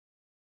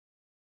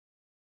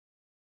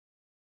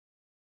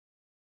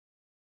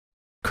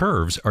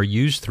Curves are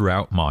used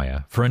throughout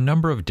Maya for a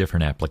number of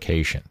different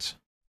applications.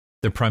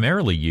 They're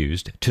primarily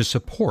used to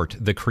support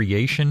the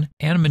creation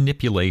and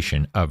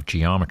manipulation of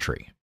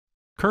geometry.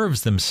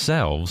 Curves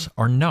themselves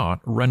are not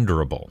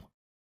renderable.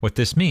 What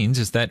this means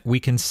is that we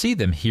can see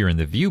them here in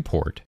the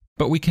viewport,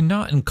 but we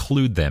cannot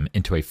include them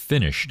into a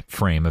finished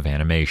frame of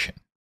animation.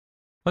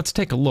 Let's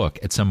take a look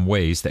at some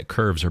ways that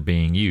curves are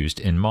being used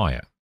in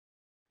Maya.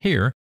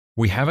 Here,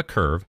 we have a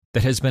curve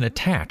that has been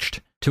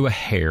attached to a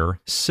hair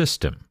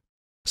system.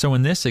 So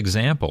in this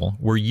example,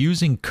 we're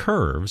using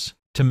curves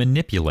to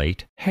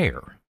manipulate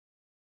hair.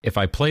 If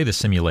I play the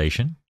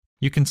simulation,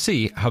 you can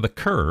see how the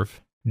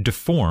curve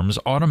deforms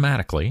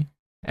automatically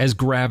as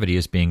gravity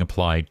is being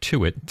applied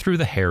to it through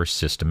the hair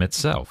system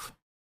itself.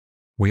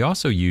 We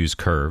also use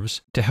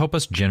curves to help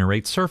us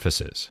generate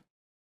surfaces.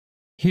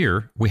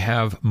 Here we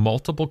have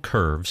multiple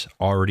curves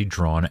already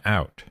drawn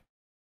out.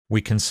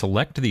 We can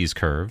select these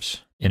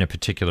curves in a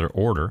particular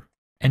order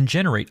and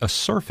generate a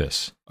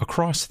surface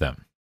across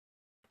them.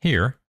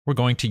 Here we're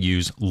going to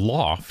use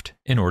loft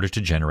in order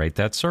to generate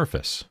that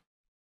surface.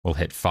 We'll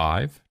hit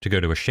 5 to go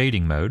to a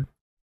shading mode,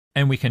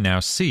 and we can now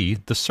see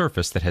the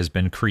surface that has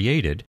been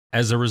created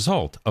as a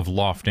result of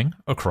lofting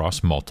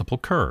across multiple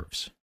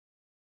curves.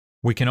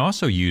 We can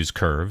also use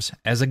curves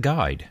as a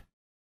guide.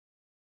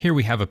 Here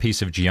we have a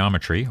piece of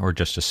geometry, or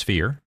just a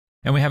sphere,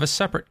 and we have a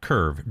separate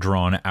curve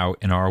drawn out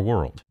in our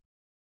world.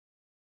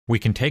 We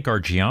can take our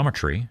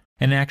geometry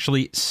and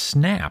actually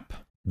snap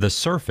the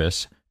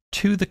surface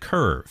to the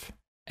curve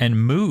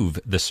and move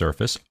the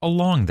surface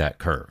along that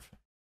curve.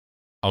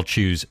 I'll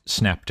choose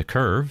Snap to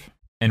Curve,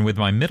 and with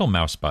my middle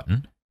mouse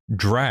button,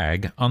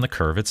 drag on the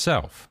curve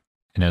itself.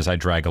 And as I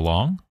drag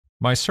along,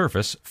 my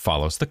surface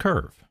follows the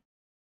curve.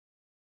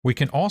 We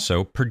can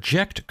also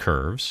project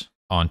curves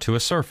onto a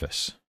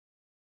surface.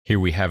 Here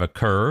we have a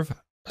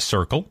curve, a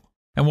circle,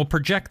 and we'll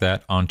project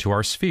that onto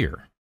our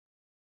sphere.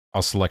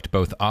 I'll select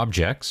both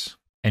objects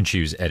and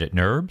choose Edit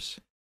NURBS,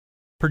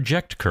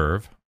 Project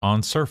Curve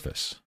on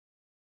Surface.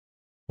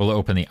 We'll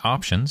open the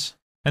options,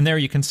 and there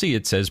you can see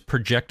it says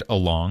Project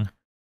Along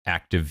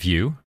Active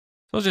View.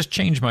 So I'll just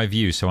change my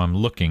view so I'm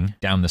looking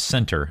down the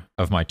center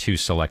of my two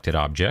selected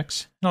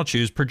objects, and I'll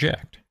choose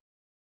Project.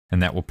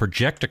 And that will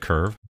project a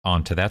curve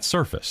onto that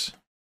surface.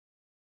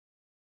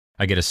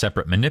 I get a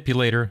separate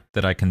manipulator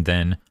that I can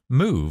then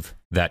move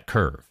that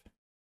curve.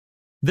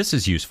 This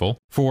is useful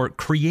for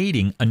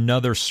creating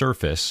another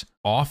surface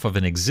off of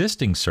an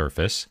existing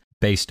surface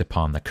based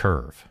upon the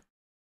curve.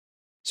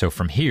 So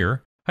from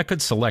here, I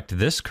could select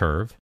this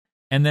curve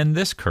and then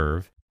this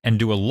curve and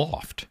do a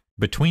loft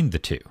between the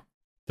two.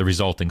 The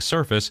resulting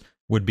surface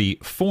would be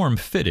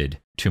form-fitted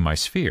to my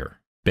sphere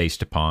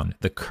based upon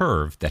the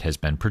curve that has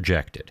been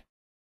projected.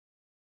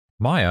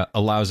 Maya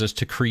allows us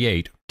to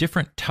create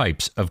different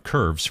types of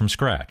curves from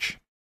scratch.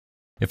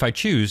 If I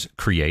choose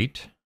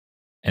Create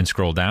and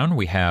scroll down,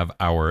 we have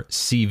our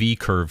CV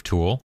Curve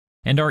tool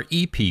and our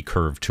EP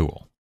Curve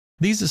tool.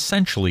 These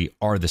essentially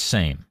are the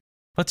same.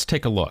 Let's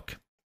take a look.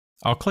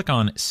 I'll click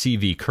on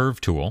CV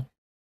Curve tool.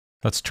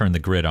 Let's turn the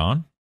grid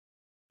on.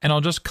 And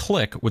I'll just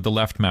click with the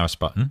left mouse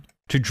button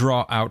to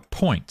draw out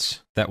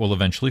points that will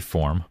eventually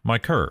form my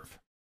curve.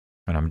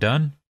 When I'm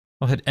done,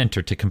 I'll hit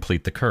Enter to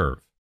complete the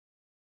curve.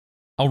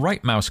 I'll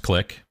right mouse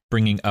click,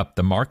 bringing up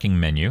the marking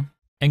menu,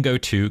 and go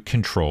to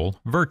Control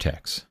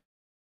Vertex.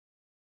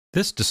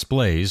 This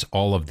displays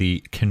all of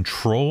the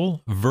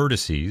control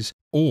vertices,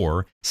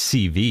 or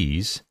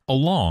CVs,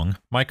 along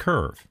my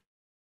curve.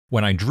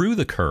 When I drew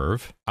the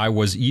curve, I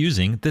was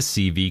using the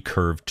CV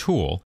Curve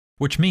tool,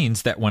 which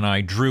means that when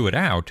I drew it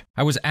out,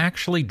 I was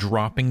actually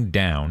dropping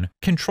down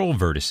control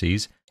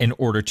vertices in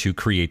order to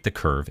create the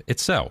curve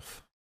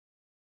itself.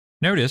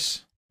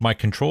 Notice my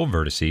control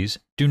vertices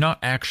do not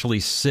actually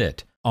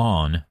sit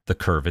on the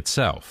curve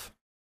itself.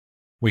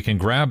 We can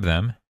grab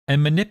them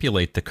and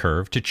manipulate the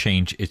curve to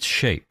change its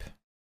shape.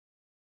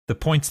 The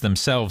points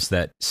themselves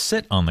that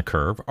sit on the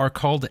curve are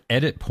called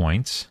edit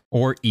points,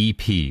 or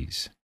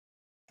EPs.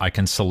 I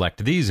can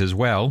select these as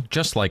well,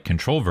 just like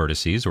control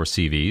vertices or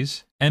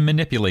CVs, and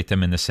manipulate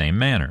them in the same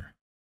manner.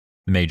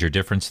 The major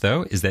difference,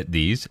 though, is that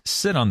these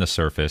sit on the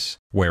surface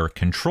where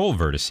control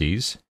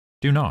vertices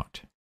do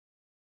not.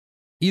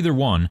 Either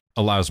one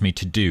allows me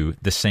to do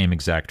the same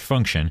exact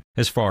function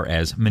as far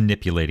as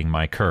manipulating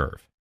my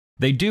curve.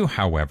 They do,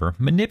 however,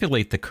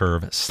 manipulate the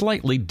curve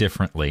slightly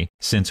differently,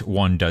 since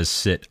one does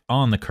sit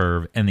on the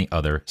curve and the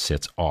other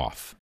sits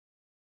off.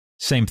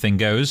 Same thing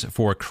goes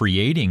for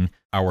creating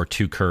our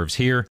two curves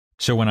here.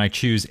 So when I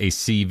choose a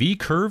CV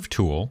Curve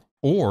tool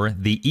or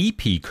the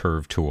EP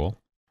Curve tool,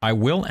 I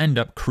will end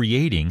up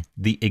creating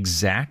the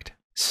exact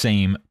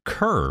same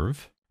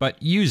curve,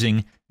 but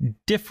using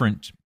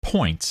different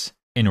points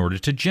in order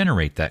to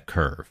generate that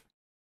curve.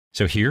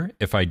 So here,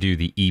 if I do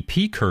the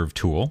EP Curve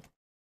tool,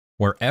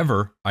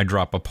 wherever I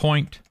drop a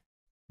point,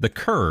 the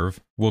curve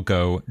will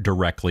go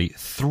directly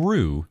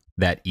through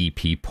that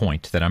EP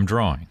point that I'm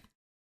drawing.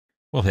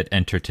 We'll hit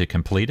Enter to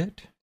complete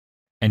it.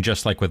 And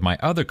just like with my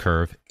other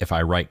curve, if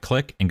I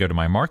right-click and go to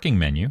my marking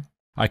menu,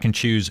 I can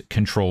choose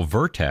Control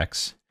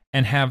Vertex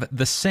and have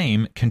the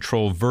same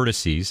control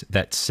vertices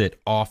that sit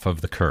off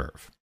of the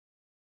curve.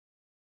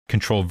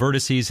 Control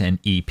vertices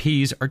and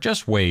EPs are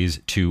just ways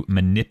to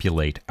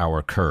manipulate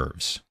our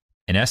curves.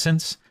 In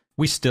essence,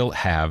 we still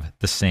have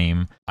the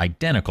same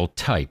identical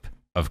type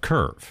of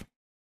curve.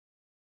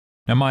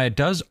 Now, Maya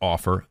does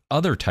offer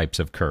other types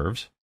of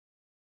curves,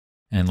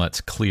 and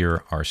let's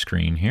clear our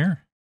screen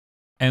here.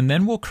 And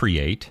then we'll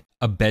create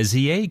a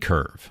Bezier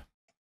curve.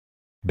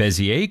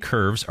 Bezier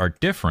curves are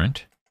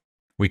different.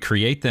 We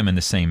create them in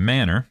the same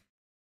manner.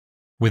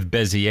 With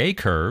Bezier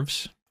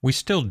curves, we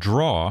still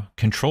draw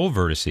control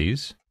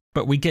vertices,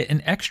 but we get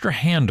an extra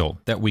handle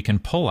that we can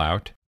pull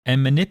out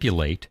and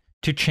manipulate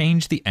to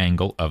change the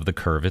angle of the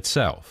curve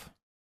itself.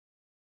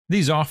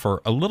 These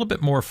offer a little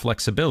bit more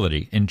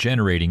flexibility in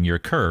generating your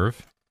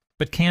curve,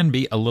 but can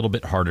be a little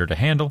bit harder to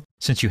handle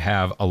since you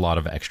have a lot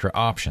of extra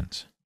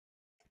options.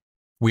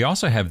 We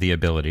also have the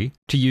ability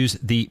to use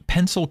the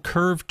pencil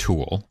curve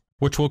tool,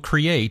 which will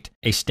create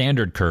a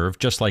standard curve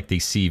just like the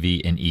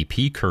CV and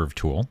EP curve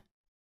tool,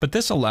 but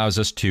this allows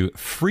us to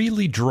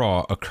freely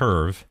draw a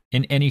curve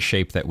in any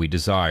shape that we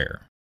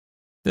desire.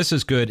 This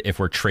is good if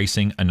we're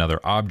tracing another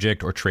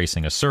object or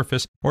tracing a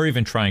surface or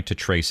even trying to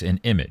trace an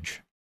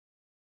image.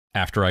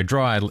 After I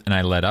draw and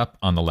I let up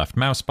on the left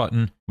mouse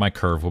button, my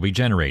curve will be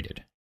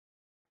generated.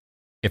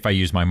 If I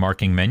use my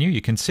marking menu,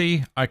 you can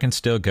see I can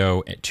still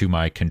go to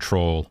my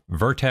control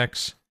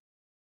vertex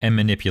and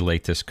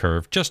manipulate this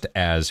curve just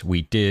as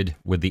we did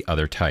with the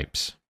other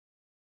types.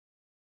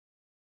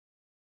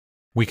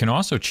 We can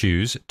also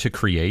choose to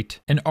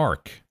create an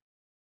arc.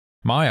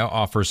 Maya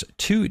offers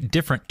two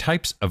different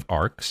types of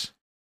arcs.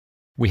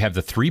 We have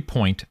the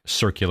 3-point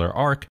circular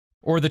arc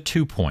or the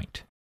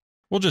 2-point.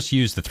 We'll just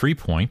use the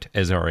 3-point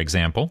as our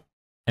example,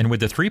 and with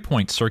the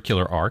 3-point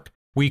circular arc,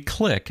 we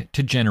click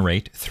to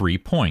generate 3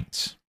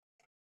 points.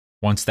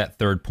 Once that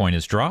third point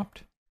is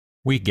dropped,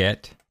 we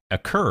get a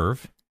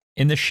curve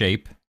in the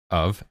shape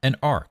of an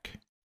arc.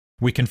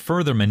 We can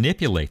further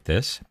manipulate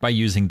this by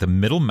using the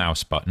middle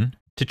mouse button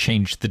to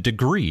change the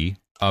degree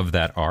of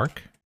that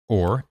arc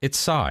or its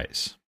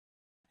size.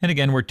 And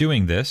again, we're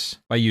doing this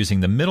by using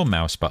the middle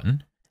mouse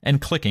button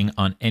and clicking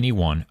on any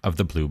one of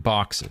the blue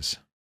boxes.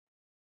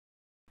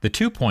 The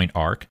 2-point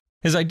arc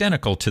is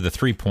identical to the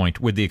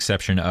 3-point with the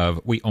exception of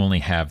we only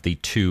have the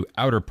 2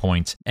 outer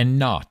points and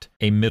not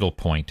a middle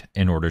point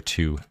in order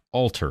to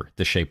alter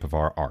the shape of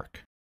our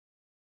arc.